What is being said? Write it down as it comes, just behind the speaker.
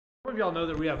Some of y'all know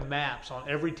that we have maps on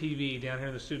every TV down here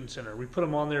in the Student Center. We put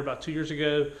them on there about 2 years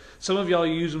ago. Some of y'all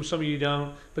use them, some of you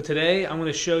don't. But today I'm going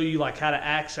to show you like how to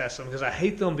access them, because I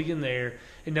hate them being there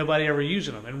and nobody ever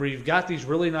using them. And we've got these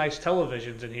really nice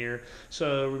televisions in here,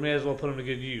 so we may as well put them to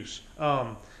good use.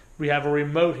 We have a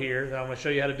remote here that I'm going to show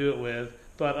you how to do it with.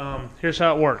 But here's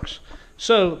how it works.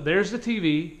 So there's the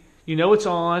TV. You know it's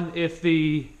on if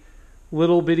the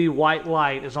little bitty white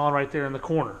light is on right there in the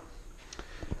corner.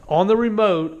 On the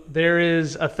remote, there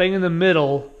is a thing in the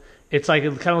middle. It's like,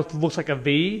 it kind of looks like a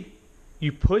V.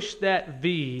 You push that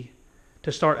V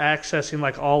to start accessing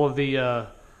like all of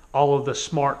the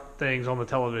smart things on the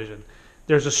television.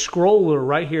 There's a scroller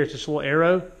right here. It's this little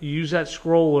arrow. You use that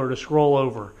scroller to scroll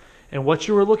over. And what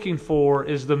you were looking for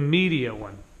is the media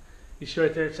one. You see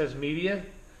right there it says media?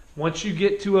 Once you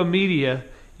get to a media,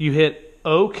 you hit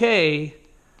OK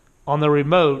on the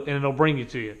remote and it'll bring you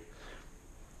to you.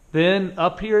 Then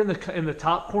up here in the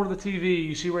top corner of the TV,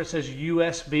 you see where it says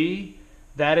USB?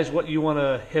 That is what you want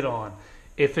to hit on.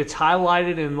 If it's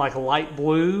highlighted in like light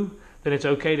blue, then it's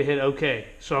okay to hit OK.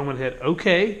 So I'm going to hit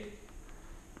OK.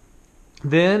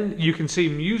 Then you can see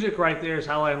music right there is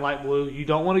highlighted in light blue. You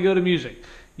don't want to go to music.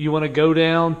 You want to go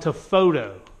down to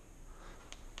photo.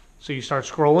 So you start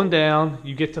scrolling down,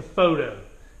 you get to photo.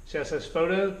 See how it says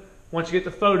photo? Once you get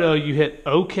to photo, you hit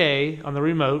OK on the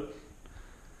remote.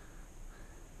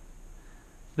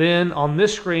 Then on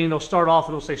this screen, it'll start off,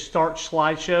 it'll say start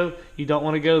slideshow. You don't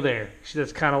want to go there. See,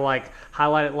 that's kind of like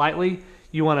highlighted lightly.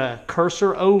 You want to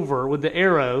cursor over with the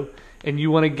arrow, and you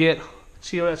want to get,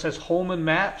 see how it says Holman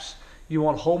Maps? You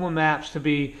want Holman Maps to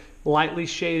be lightly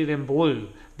shaded in blue.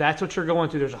 That's what you're going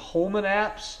to. There's a Holman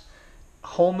Maps,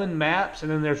 and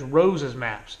then there's Rose's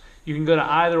Maps. You can go to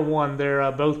either one.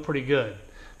 They're both pretty good.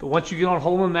 But once you get on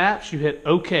Holman Maps, you hit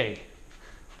OK.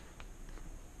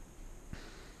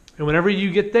 And whenever you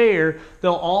get there,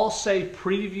 they'll all say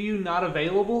preview not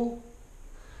available.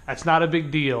 That's not a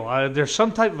big deal. There's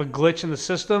some type of a glitch in the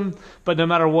system, but no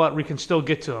matter what, we can still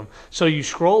get to them. So you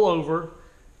scroll over,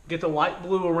 get the light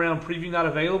blue around preview not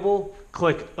available,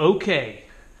 click OK.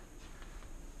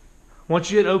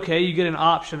 Once you hit OK, you get an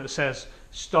option that says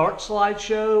start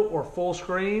slideshow or full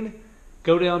screen.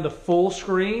 Go down to full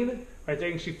screen. Right there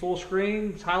you can see full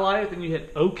screen. It's highlighted, then you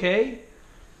hit OK.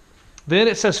 Then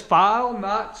it says file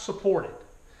not supported.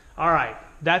 All right,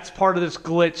 that's part of this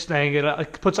glitch thing.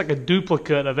 It puts like a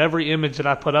duplicate of every image that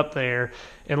I put up there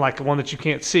in like one that you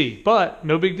can't see. But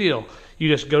no big deal. You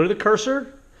just go to the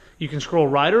cursor. You can scroll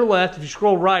right or left. If you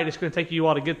scroll right, it's going to take you a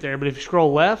while to get there. But if you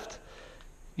scroll left,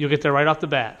 you'll get there right off the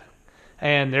bat.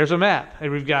 And there's a map.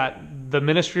 And we've got the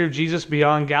ministry of Jesus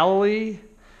beyond Galilee,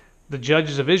 the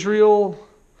judges of Israel,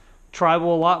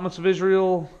 tribal allotments of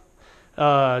Israel,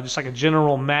 just like a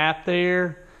general map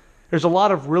there. There's a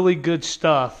lot of really good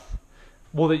stuff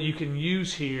that you can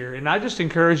use here, and I just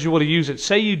encourage you to use it.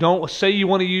 Say you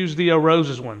want to use the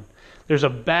Roses one. There's a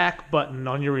back button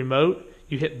on your remote.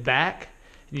 You hit back,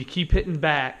 and you keep hitting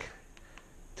back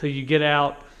till you get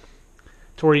out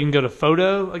to where you can go to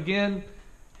photo again,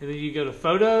 and then you go to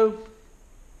photo,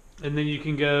 and then you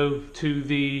can go to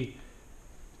the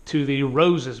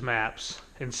Roses Maps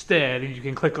instead, and you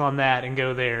can click on that and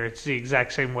go there. It's the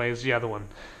exact same way as the other one.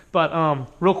 But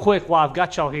real quick, while I've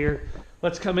got y'all here,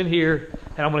 let's come in here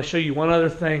and I'm going to show you one other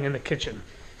thing in the kitchen.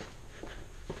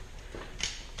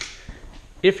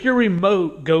 If your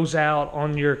remote goes out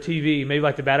on your TV, maybe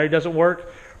like the battery doesn't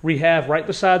work, we have right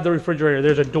beside the refrigerator,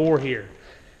 there's a door here,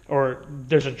 or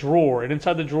there's a drawer, and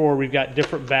inside the drawer we've got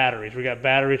different batteries. We've got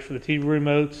batteries for the TV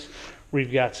remotes. We've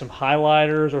got some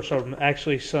highlighters, or some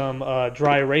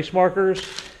dry erase markers,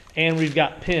 and we've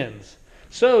got pens.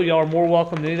 So y'all are more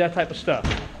welcome to any of that type of stuff.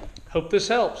 Hope this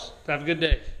helps. Have a good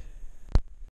day.